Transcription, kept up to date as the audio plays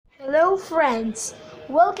Hello, friends.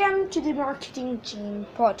 Welcome to the Marketing Gym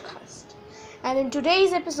podcast. And in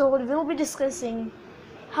today's episode, we'll be discussing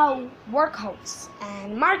how workouts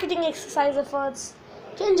and marketing exercise efforts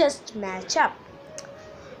can just match up.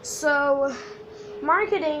 So,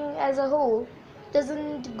 marketing as a whole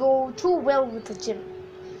doesn't go too well with the gym.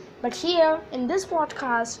 But here in this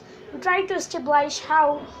podcast, we try to establish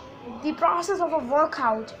how the process of a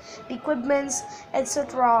workout, the equipments,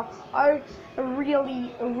 etc., are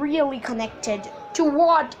really connected to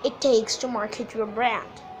what it takes to market your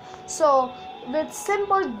brand. So, with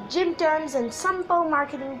simple gym terms and simple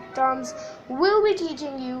marketing terms, we'll be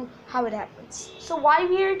teaching you how it happens. So, why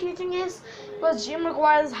we are teaching is because gym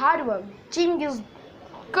requires hard work. Gym gives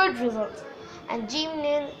good results, and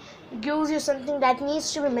gym gives you something that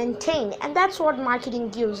needs to be maintained, and that's what marketing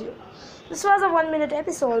gives you. This was a 1 minute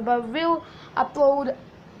episode, but we'll upload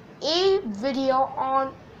a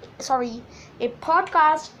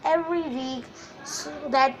podcast every week so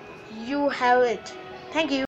that you have it. Thank you.